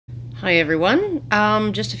Hi everyone,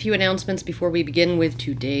 just a few announcements before we begin with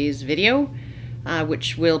today's video,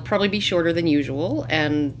 which will probably be shorter than usual,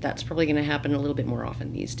 and that's probably going to happen a little bit more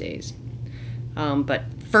often these days. But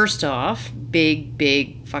first off,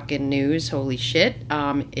 big fucking news, holy shit.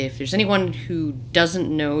 If there's anyone who doesn't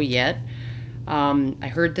know yet, I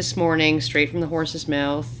heard this morning, straight from the horse's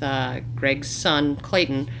mouth, Greg's son,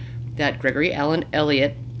 Clayton, that Gregory Allen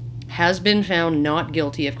Elliott has been found not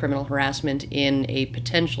guilty of criminal harassment in a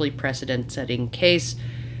potentially precedent-setting case,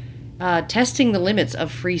 testing the limits of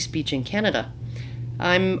free speech in Canada.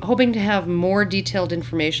 I'm hoping to have more detailed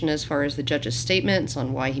information as far as the judge's statements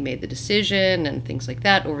on why he made the decision and things like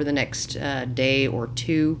that over the next day or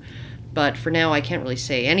two, but for now I can't really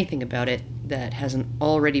say anything about it that hasn't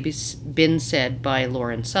already been said by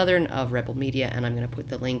Lauren Southern of Rebel Media, and I'm going to put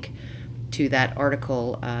the link to that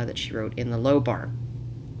article that she wrote in the Low Bar.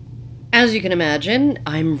 As you can imagine,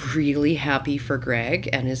 I'm really happy for Greg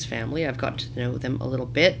and his family. I've gotten to know them a little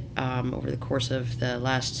bit over the course of the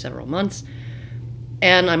last several months.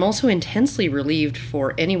 And I'm also intensely relieved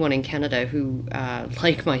for anyone in Canada who,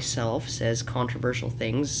 like myself, says controversial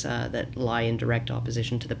things that lie in direct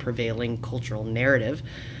opposition to the prevailing cultural narrative.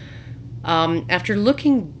 After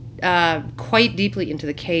looking quite deeply into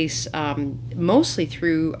the case, mostly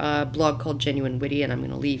through a blog called Genuine Witty, and I'm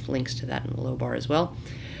going to leave links to that in the Low Bar as well,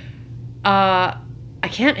 I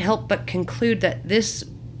can't help but conclude that this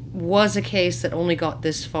was a case that only got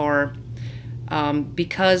this far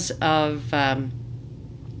because of the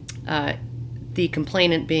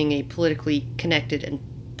complainant being a politically connected and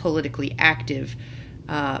politically active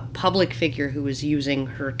public figure who was using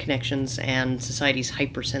her connections and society's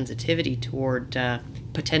hypersensitivity toward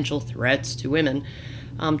potential threats to women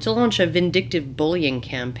to launch a vindictive bullying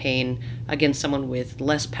campaign against someone with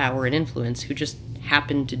less power and influence who just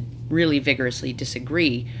happened to really vigorously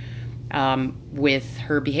disagree with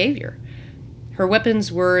her behavior. Her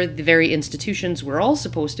weapons were the very institutions we're all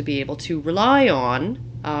supposed to be able to rely on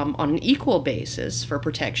an equal basis for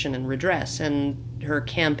protection and redress, and her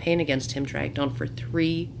campaign against him dragged on for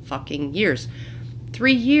 3 fucking years.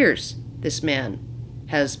 3 years this man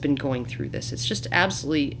has been going through this. It's just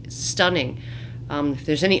absolutely stunning. If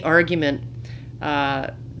there's any argument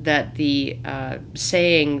that the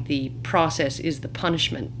saying the process is the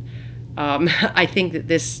punishment, I think that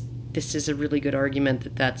this is a really good argument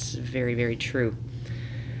that that's very true.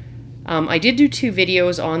 I did do 2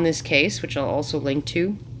 videos on this case, which I'll also link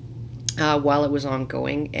to while it was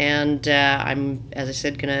ongoing, and I'm, as I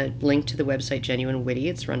said, going to link to the website Genuine Witty.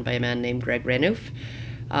 It's run by a man named Greg Renouf.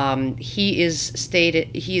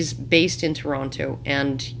 He's based in Toronto,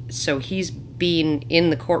 and so he's been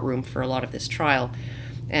in the courtroom for a lot of this trial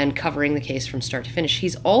and covering the case from start to finish.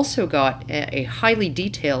 He's also got a highly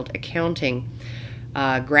detailed accounting,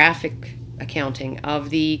 graphic accounting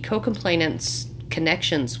of the co-complainants'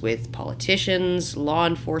 connections with politicians, law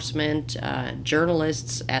enforcement,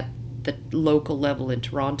 journalists at the local level in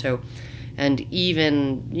Toronto, and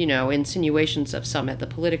even, you know, insinuations of some at the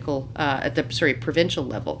provincial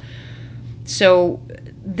level. So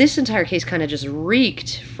this entire case kind of just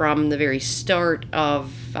reeked from the very start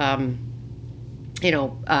of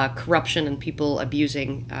corruption and people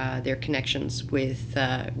abusing their connections with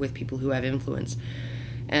people who have influence.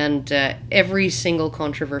 And every single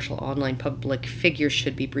controversial online public figure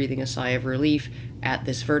should be breathing a sigh of relief at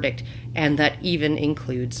this verdict, and that even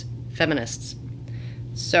includes feminists.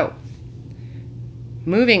 So,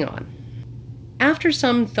 moving on. After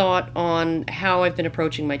some thought on how I've been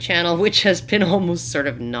approaching my channel, which has been almost sort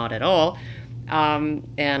of not at all, and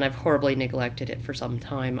I've horribly neglected it for some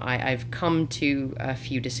time, I've come to a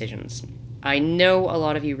few decisions. I know a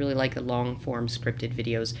lot of you really like the long-form scripted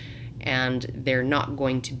videos, and they're not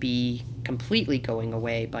going to be completely going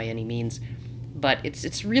away by any means, but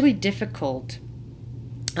it's really difficult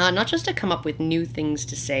not just to come up with new things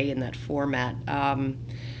to say in that format,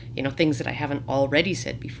 things that I haven't already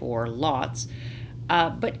said before, lots,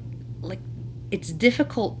 but like it's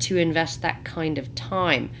difficult to invest that kind of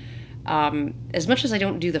time. As much as I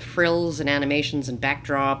don't do the frills and animations and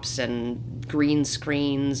backdrops and green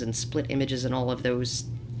screens and split images and all of those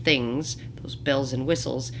things, those bells and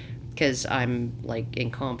whistles, because I'm like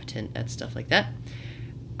incompetent at stuff like that,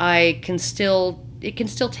 it can still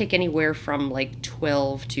take anywhere from like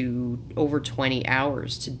 12 to over 20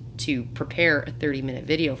 hours to prepare a 30-minute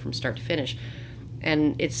video from start to finish.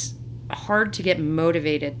 And it's hard to get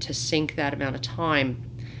motivated to sink that amount of time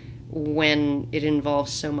when it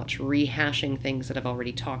involves so much rehashing things that I've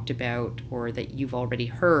already talked about or that you've already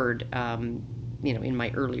heard, in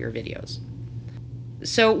my earlier videos.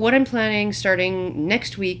 So what I'm planning starting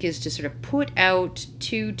next week is to sort of put out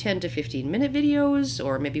 2 10 to 15 minute videos,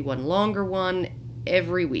 or maybe one longer one,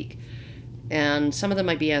 every week. And some of them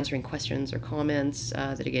might be answering questions or comments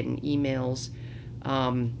that I get in emails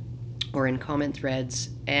or in comment threads.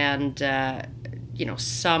 And,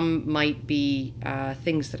 some might be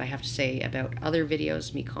things that I have to say about other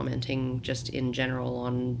videos, me commenting just in general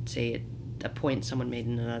on, say, a point someone made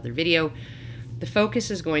in another video. The focus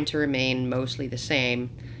is going to remain mostly the same,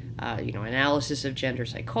 analysis of gender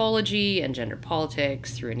psychology and gender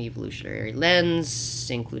politics through an evolutionary lens,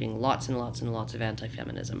 including lots and lots and lots of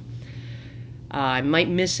anti-feminism. I might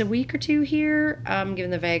miss a week or two here, given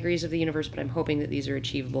the vagaries of the universe, but I'm hoping that these are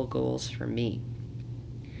achievable goals for me.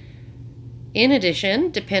 In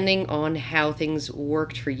addition, depending on how things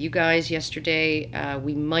worked for you guys yesterday,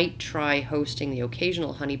 we might try hosting the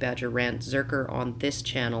occasional Honey Badger Rant Zerker on this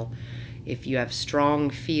channel. If you have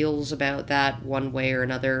strong feels about that one way or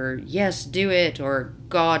another, yes, do it, or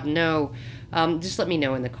God, no, just let me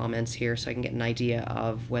know in the comments here so I can get an idea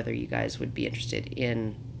of whether you guys would be interested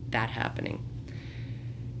in that happening.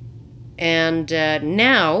 And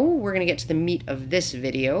now we're going to get to the meat of this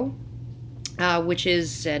video, which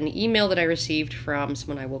is an email that I received from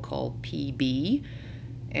someone I will call PB,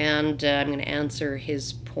 and I'm going to answer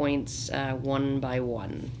his points one by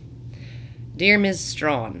one. Dear Ms.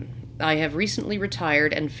 Strawn, I have recently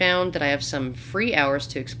retired and found that I have some free hours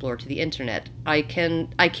to explore to the internet. I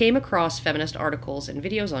came across feminist articles and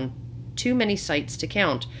videos on too many sites to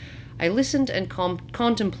count. I listened and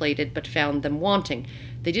contemplated but found them wanting.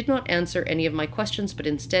 They did not answer any of my questions but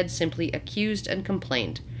instead simply accused and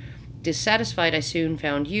complained. Dissatisfied, I soon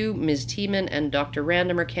found you, Ms. Tiemann, and Dr.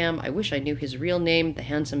 Randomercam. I wish I knew his real name, the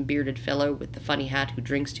handsome bearded fellow with the funny hat who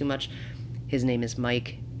drinks too much. His name is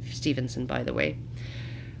Mike Stevenson, by the way.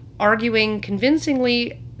 Arguing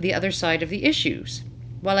convincingly the other side of the issues.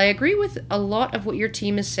 While I agree with a lot of what your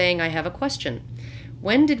team is saying, I have a question.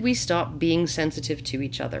 When did we stop being sensitive to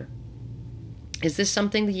each other? Is this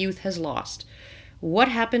something the youth has lost? What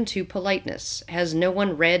happened to politeness? Has no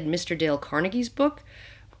one read Mr. Dale Carnegie's book?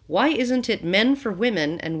 Why isn't it men for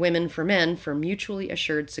women and women for men for mutually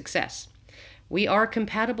assured success? We are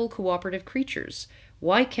compatible cooperative creatures.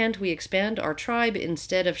 Why can't we expand our tribe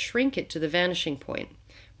instead of shrink it to the vanishing point?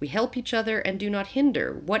 We help each other and do not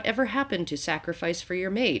hinder. Whatever happened to sacrifice for your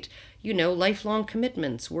mate? Lifelong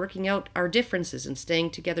commitments, working out our differences and staying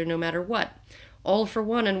together no matter what. All for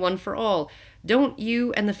one and one for all. Don't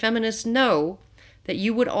you and the feminists know that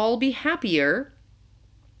you would all be happier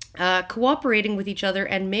cooperating with each other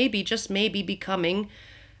and maybe, just maybe, becoming,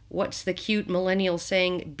 what's the cute millennial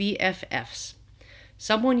saying, BFFs?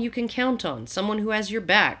 Someone you can count on, someone who has your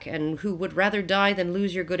back and who would rather die than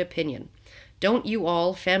lose your good opinion. Don't you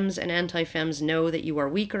all, femmes and anti-femmes, know that you are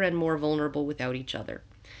weaker and more vulnerable without each other?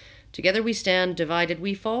 Together we stand, divided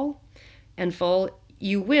we fall, and fall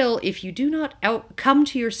you will if you do not come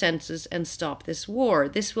to your senses and stop this war.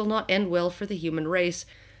 This will not end well for the human race.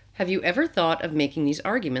 Have you ever thought of making these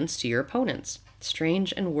arguments to your opponents?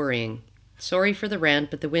 Strange and worrying. Sorry for the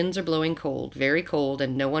rant, but the winds are blowing cold, very cold,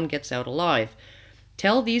 and no one gets out alive.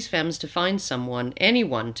 Tell these femmes to find someone,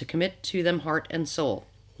 anyone, to commit to them heart and soul.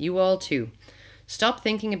 You all too. Stop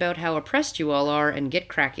thinking about how oppressed you all are and get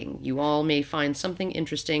cracking. You all may find something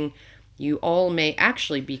interesting. You all may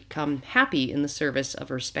actually become happy in the service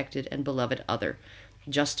of a respected and beloved other.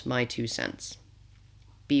 Just my 2 cents.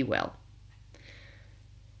 Be well.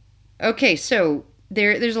 Okay, so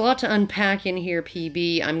there's a lot to unpack in here,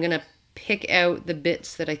 PB. I'm going to pick out the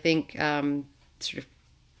bits that I think sort of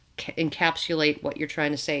encapsulate what you're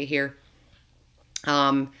trying to say here.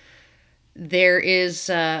 There is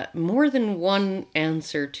more than one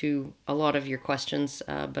answer to a lot of your questions,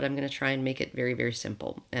 but I'm going to try and make it very, very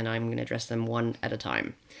simple, and I'm going to address them one at a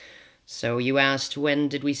time. So you asked, when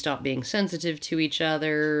did we stop being sensitive to each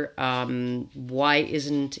other? Why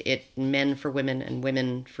isn't it men for women and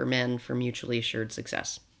women for men for mutually assured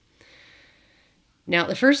success? Now,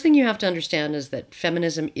 the first thing you have to understand is that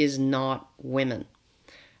feminism is not women.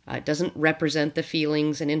 It doesn't represent the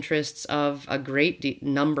feelings and interests of a great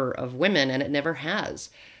number of women, and it never has,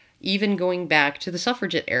 even going back to the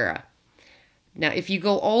suffragette era. Now, if you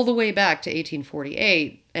go all the way back to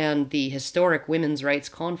 1848 and the historic Women's Rights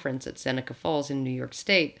Conference at Seneca Falls in New York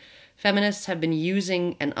State, feminists have been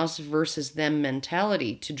using an us versus them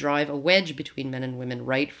mentality to drive a wedge between men and women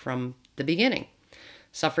right from the beginning.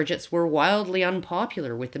 Suffragettes were wildly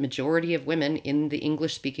unpopular with the majority of women in the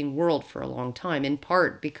English-speaking world for a long time, in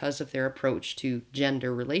part because of their approach to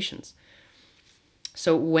gender relations.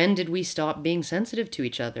 So when did we stop being sensitive to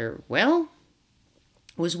each other? Well,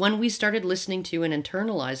 was when we started listening to and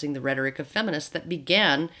internalizing the rhetoric of feminists that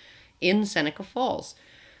began in Seneca Falls.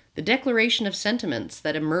 The declaration of sentiments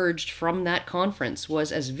that emerged from that conference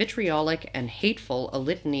was as vitriolic and hateful a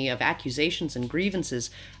litany of accusations and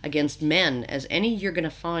grievances against men as any you're going to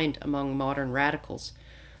find among modern radicals.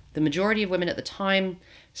 The majority of women at the time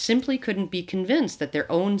simply couldn't be convinced that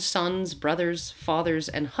their own sons, brothers, fathers,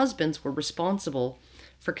 and husbands were responsible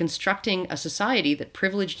for constructing a society that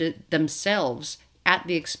privileged themselves at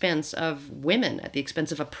the expense of women, at the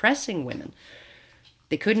expense of oppressing women.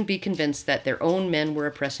 They couldn't be convinced that their own men were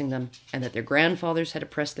oppressing them, and that their grandfathers had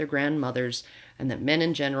oppressed their grandmothers, and that men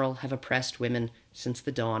in general have oppressed women since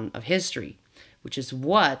the dawn of history, which is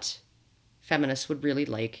what feminists would really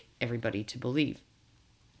like everybody to believe.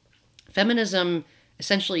 Feminism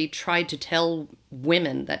essentially tried to tell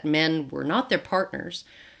women that men were not their partners,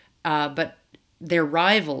 but their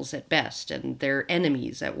rivals at best and their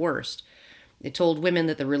enemies at worst. It told women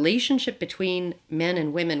that the relationship between men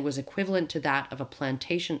and women was equivalent to that of a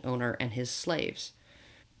plantation owner and his slaves.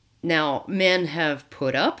 Now, men have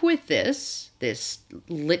put up with this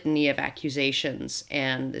litany of accusations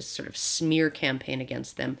and this sort of smear campaign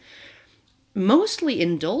against them, mostly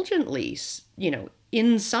indulgently,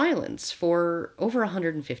 in silence for over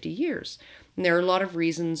 150 years. And there are a lot of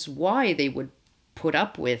reasons why they would put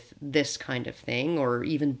up with this kind of thing or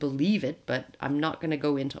even believe it, but I'm not going to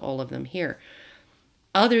go into all of them here.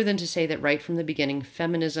 Other than to say that right from the beginning,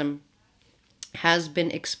 feminism has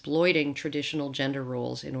been exploiting traditional gender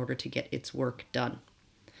roles in order to get its work done.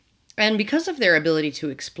 And because of their ability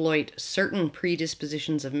to exploit certain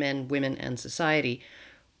predispositions of men, women, and society,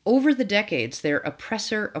 over the decades, their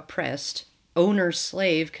oppressor-oppressed,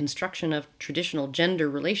 owner-slave construction of traditional gender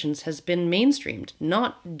relations has been mainstreamed,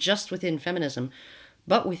 not just within feminism,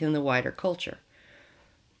 but within the wider culture.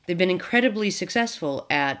 They've been incredibly successful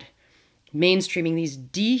at mainstreaming these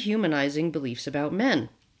dehumanizing beliefs about men.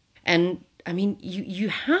 And, you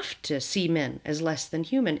have to see men as less than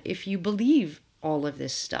human if you believe all of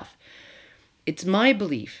this stuff. It's my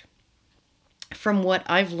belief, from what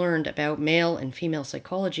I've learned about male and female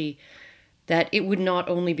psychology, that it would not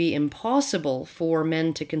only be impossible for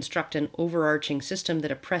men to construct an overarching system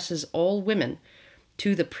that oppresses all women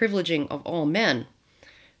to the privileging of all men,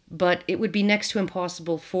 but it would be next to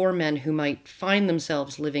impossible for men who might find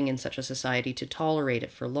themselves living in such a society to tolerate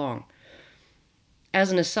it for long.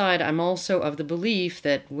 As an aside, I'm also of the belief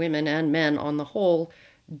that women and men on the whole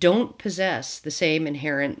don't possess the same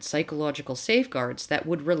inherent psychological safeguards that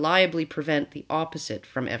would reliably prevent the opposite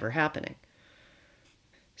from ever happening.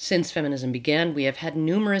 Since feminism began, we have had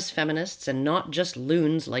numerous feminists, and not just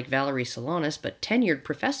loons like Valerie Solanas, but tenured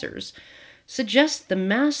professors, suggest the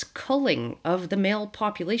mass culling of the male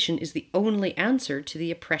population is the only answer to the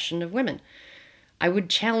oppression of women. I would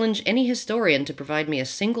challenge any historian to provide me a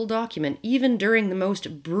single document, even during the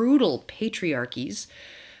most brutal patriarchies,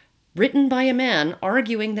 written by a man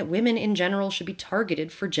arguing that women in general should be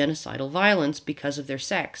targeted for genocidal violence because of their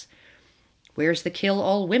sex. Where's the kill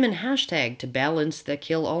all women hashtag to balance the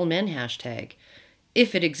kill all men hashtag?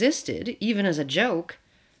 If it existed, even as a joke,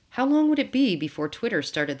 how long would it be before Twitter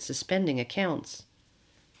started suspending accounts?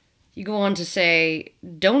 You go on to say,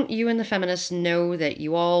 don't you and the feminists know that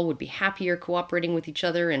you all would be happier cooperating with each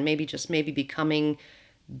other and maybe becoming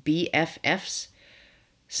BFFs?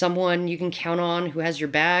 Someone you can count on who has your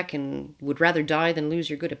back and would rather die than lose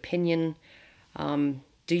your good opinion. Don't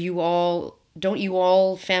you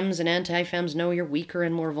all, femmes and anti-femmes, know you're weaker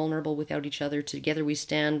and more vulnerable without each other? Together we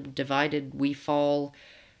stand, divided we fall,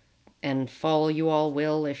 and fall you all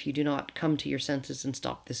will if you do not come to your senses and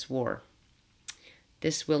stop this war.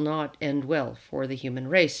 This will not end well for the human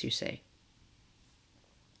race, you say.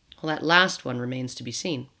 Well, that last one remains to be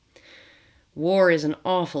seen. War is an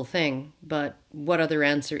awful thing, but what other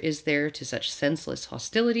answer is there to such senseless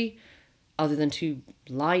hostility other than to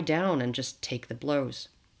lie down and just take the blows?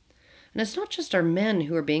 And it's not just our men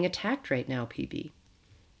who are being attacked right now, PB.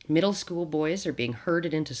 Middle school boys are being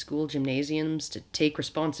herded into school gymnasiums to take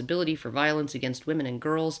responsibility for violence against women and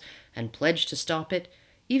girls and pledge to stop it,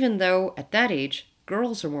 even though, at that age,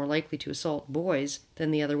 girls are more likely to assault boys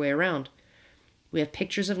than the other way around. We have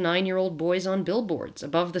pictures of 9-year-old boys on billboards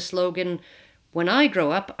above the slogan, "When I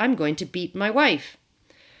grow up, I'm going to beat my wife."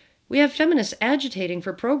 We have feminists agitating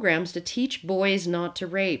for programs to teach boys not to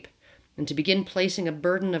rape, and to begin placing a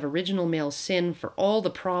burden of original male sin for all the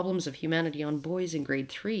problems of humanity on boys in grade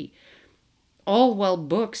 3. All while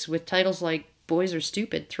books with titles like Boys Are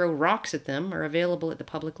Stupid, Throw Rocks at Them are available at the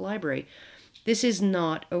public library. This is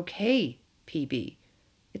not okay, PB.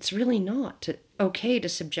 It's really not okay to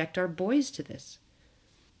subject our boys to this.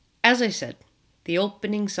 As I said, The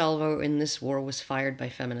opening salvo in this war was fired by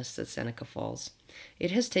feminists at Seneca Falls.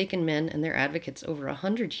 It has taken men and their advocates over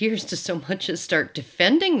 100 years to so much as start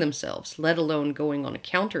defending themselves, let alone going on a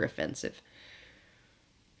counteroffensive.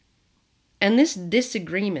 And this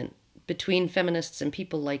disagreement between feminists and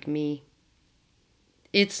people like me,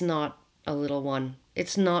 it's not a little one.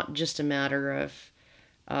 It's not just a matter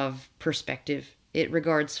of perspective. It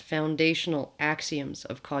regards foundational axioms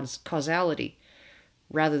of causality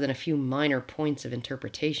rather than a few minor points of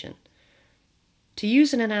interpretation. To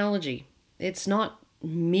use an analogy, it's not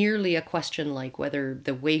merely a question like whether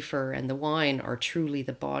the wafer and the wine are truly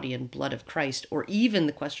the body and blood of Christ, or even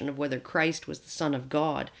the question of whether Christ was the Son of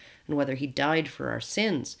God and whether he died for our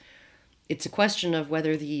sins. It's a question of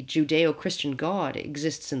whether the Judeo-Christian God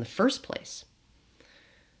exists in the first place.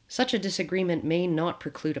 Such a disagreement may not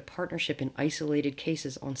preclude a partnership in isolated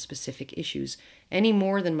cases on specific issues, any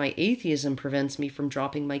more than my atheism prevents me from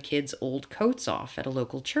dropping my kids' old coats off at a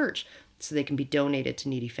local church so they can be donated to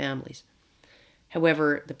needy families.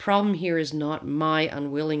 However, the problem here is not my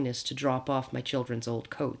unwillingness to drop off my children's old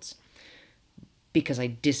coats because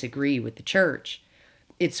I disagree with the church.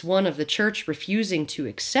 It's one of the church refusing to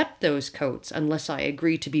accept those coats unless I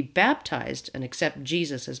agree to be baptized and accept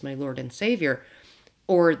Jesus as my Lord and Savior,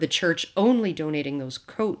 or the church only donating those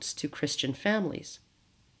coats to Christian families.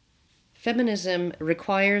 Feminism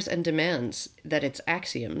requires and demands that its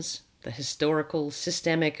axioms, the historical,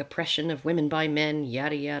 systemic oppression of women by men,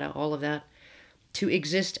 yada yada, all of that, to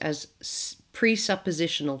exist as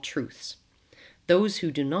presuppositional truths. Those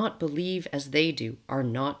who do not believe as they do are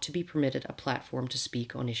not to be permitted a platform to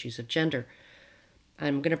speak on issues of gender.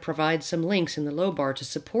 I'm going to provide some links in the low bar to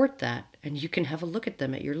support that, and you can have a look at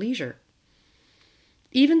them at your leisure.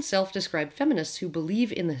 Even self-described feminists who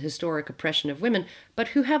believe in the historic oppression of women, but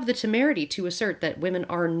who have the temerity to assert that women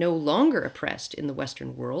are no longer oppressed in the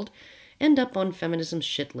Western world, end up on feminism's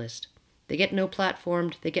shit list. They get no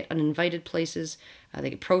platformed, they get uninvited places, they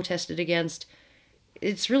get protested against.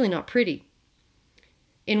 It's really not pretty.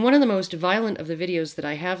 In one of the most violent of the videos that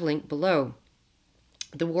I have linked below,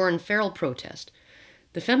 the Warren Farrell protest,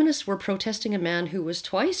 the feminists were protesting a man who was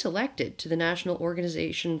twice elected to the National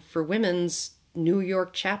Organization for Women's New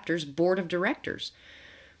York chapter's board of directors.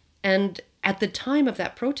 And at the time of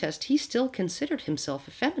that protest, he still considered himself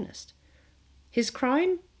a feminist. His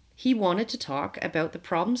crime? He wanted to talk about the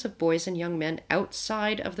problems of boys and young men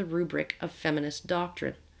outside of the rubric of feminist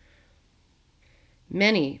doctrine.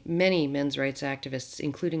 Many, many men's rights activists,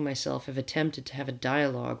 including myself, have attempted to have a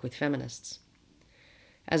dialogue with feminists.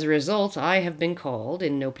 As a result, I have been called,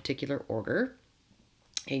 in no particular order,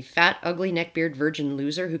 a fat, ugly, neckbeard virgin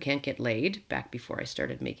loser who can't get laid, back before I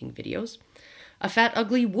started making videos, a fat,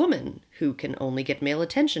 ugly woman who can only get male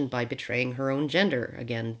attention by betraying her own gender,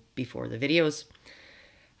 again, before the videos.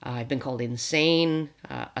 I've been called insane,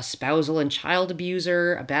 a spousal and child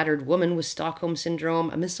abuser, a battered woman with Stockholm Syndrome,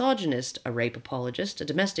 a misogynist, a rape apologist, a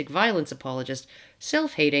domestic violence apologist,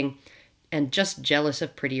 self-hating, and just jealous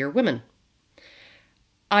of prettier women.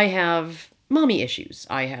 I have mommy issues.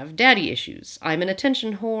 I have daddy issues. I'm an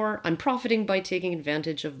attention whore. I'm profiting by taking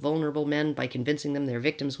advantage of vulnerable men by convincing them they're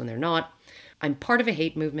victims when they're not. I'm part of a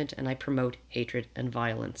hate movement, and I promote hatred and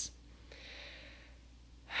violence.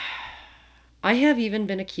 I have even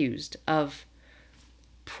been accused of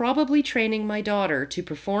probably training my daughter to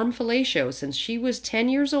perform fellatio since she was 10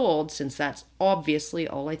 years old, since that's obviously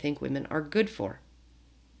all I think women are good for.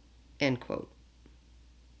 End quote.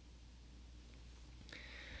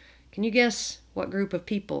 Can you guess what group of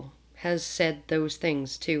people has said those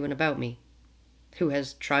things to and about me? Who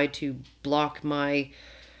has tried to block my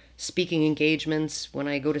speaking engagements when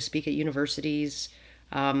I go to speak at universities?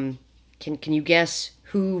 Can you guess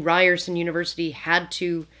who Ryerson University had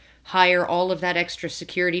to hire all of that extra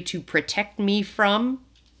security to protect me from?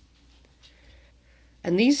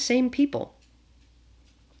 And these same people,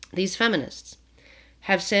 these feminists,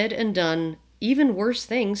 have said and done even worse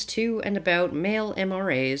things to and about male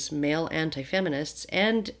MRAs, male anti-feminists,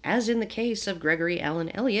 and, as in the case of Gregory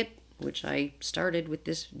Allen Elliott, which I started with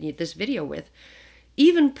this video with,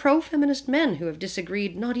 even pro-feminist men who have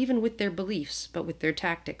disagreed not even with their beliefs, but with their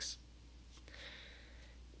tactics.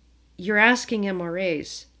 You're asking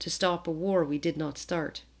MRAs to stop a war we did not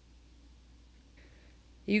start.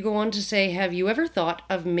 You go on to say, have you ever thought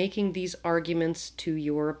of making these arguments to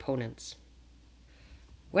your opponents?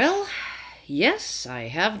 Well, yes, I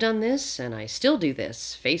have done this, and I still do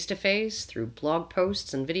this, face-to-face, through blog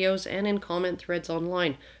posts and videos, and in comment threads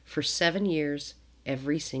online, for 7 years,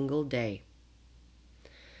 every single day.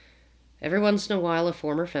 Every once in a while, a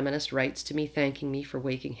former feminist writes to me thanking me for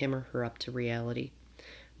waking him or her up to reality.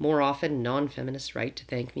 More often, non-feminists write to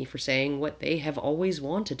thank me for saying what they have always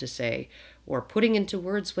wanted to say, or putting into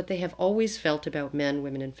words what they have always felt about men,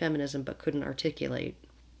 women, and feminism but couldn't articulate.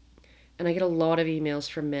 And I get a lot of emails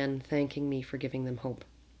from men thanking me for giving them hope.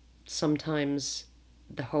 Sometimes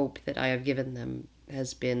the hope that I have given them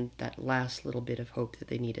has been that last little bit of hope that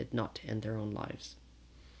they needed not to end their own lives.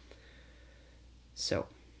 So,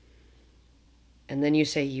 and then you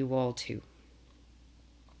say you all too.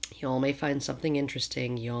 You all may find something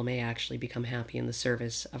interesting. You all may actually become happy in the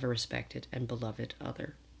service of a respected and beloved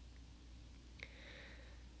other.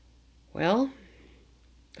 Well,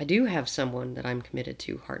 I do have someone that I'm committed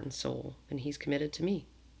to, heart and soul, and he's committed to me.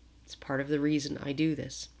 It's part of the reason I do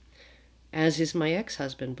this. As is my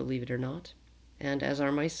ex-husband, believe it or not, and as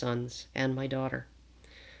are my sons and my daughter.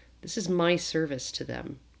 This is my service to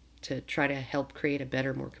them, to try to help create a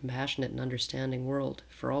better, more compassionate and understanding world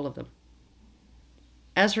for all of them.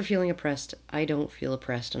 As for feeling oppressed, I don't feel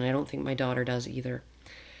oppressed, and I don't think my daughter does either.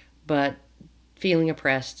 But feeling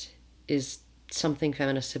oppressed is something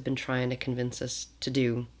feminists have been trying to convince us to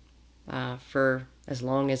do for as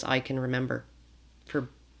long as I can remember.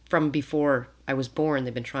 From before I was born,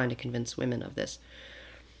 they've been trying to convince women of this.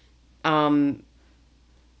 And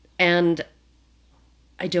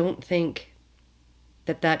I don't think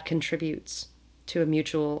that contributes to a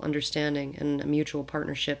mutual understanding and a mutual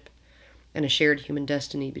partnership and a shared human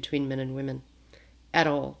destiny between men and women at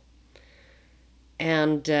all.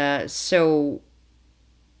 And so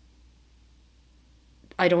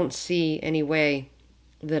I don't see any way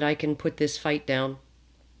that I can put this fight down.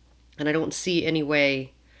 And I don't see any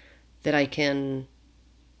way that I can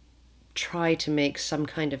try to make some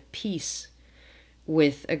kind of peace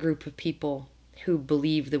with a group of people who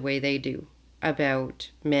believe the way they do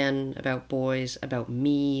about men, about boys, about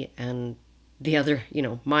me and the other,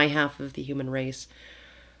 my half of the human race,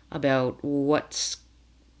 about what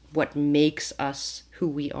makes us who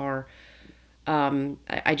we are.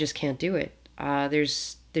 I just can't do it.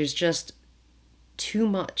 There's just too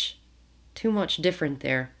much different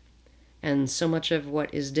there. And so much of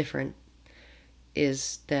what is different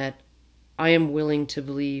is that I am willing to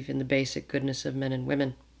believe in the basic goodness of men and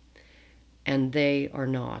women, and they are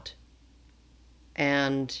not.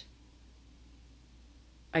 And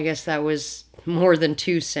I guess that was more than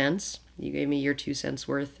 2 cents. You gave me your 2 cents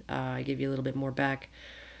worth. I gave you a little bit more back.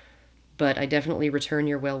 But I definitely return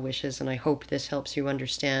your well wishes, and I hope this helps you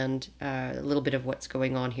understand a little bit of what's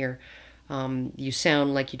going on here. You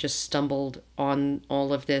sound like you just stumbled on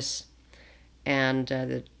all of this, and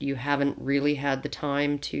that you haven't really had the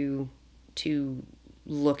time to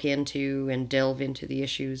look into and delve into the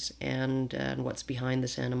issues and what's behind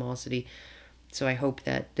this animosity. So I hope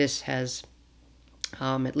that this has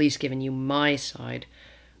at least given you my side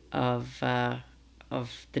of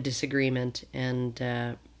the disagreement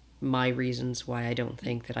and my reasons why I don't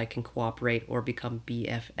think that I can cooperate or become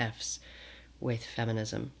BFFs with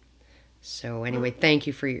feminism. So anyway, thank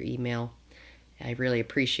you for your email. I really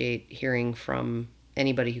appreciate hearing from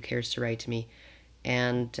anybody who cares to write to me.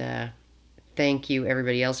 And thank you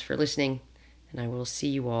everybody else for listening. And I will see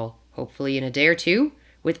you all hopefully in a day or two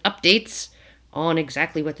with updates on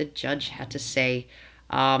exactly what the judge had to say.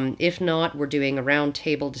 If not, we're doing a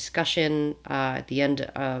roundtable discussion at the end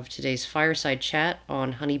of today's fireside chat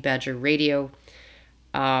on Honey Badger Radio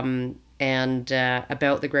and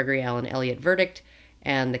about the Gregory Allen Elliott verdict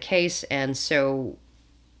and the case. And so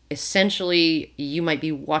essentially you might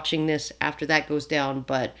be watching this after that goes down,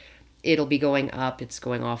 but it'll be going up. It's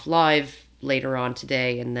going off live later on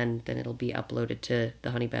today, and then it'll be uploaded to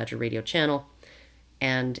the Honey Badger Radio channel,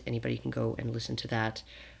 and anybody can go and listen to that.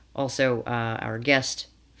 Also, our guest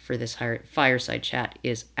for this fireside chat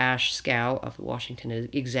is Ash Scow of the Washington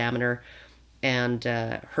Examiner, and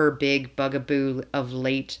her big bugaboo of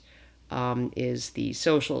late is the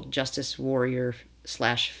social justice warrior /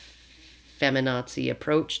 feminazi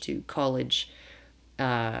approach to college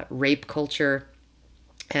rape culture,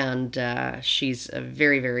 and she's a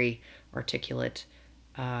very, very articulate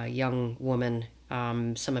young woman.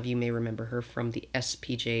 Some of you may remember her from the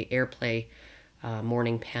SPJ Airplay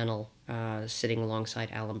morning panel, sitting alongside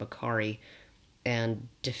Alan Bakari and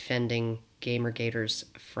defending Gamergaters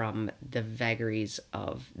from the vagaries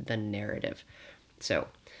of the narrative. So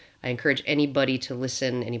I encourage anybody to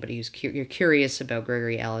listen, anybody who's curious about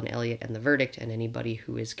Gregory Allen Elliott and the verdict, and anybody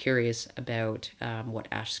who is curious about what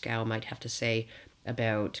Ash Scow might have to say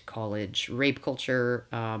about college rape culture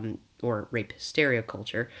or rape hysteria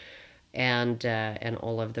culture, and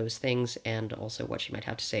all of those things, and also what she might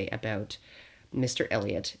have to say about Mr.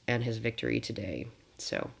 Elliott and his victory today.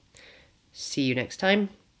 So, see you next time.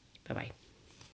 Bye-bye.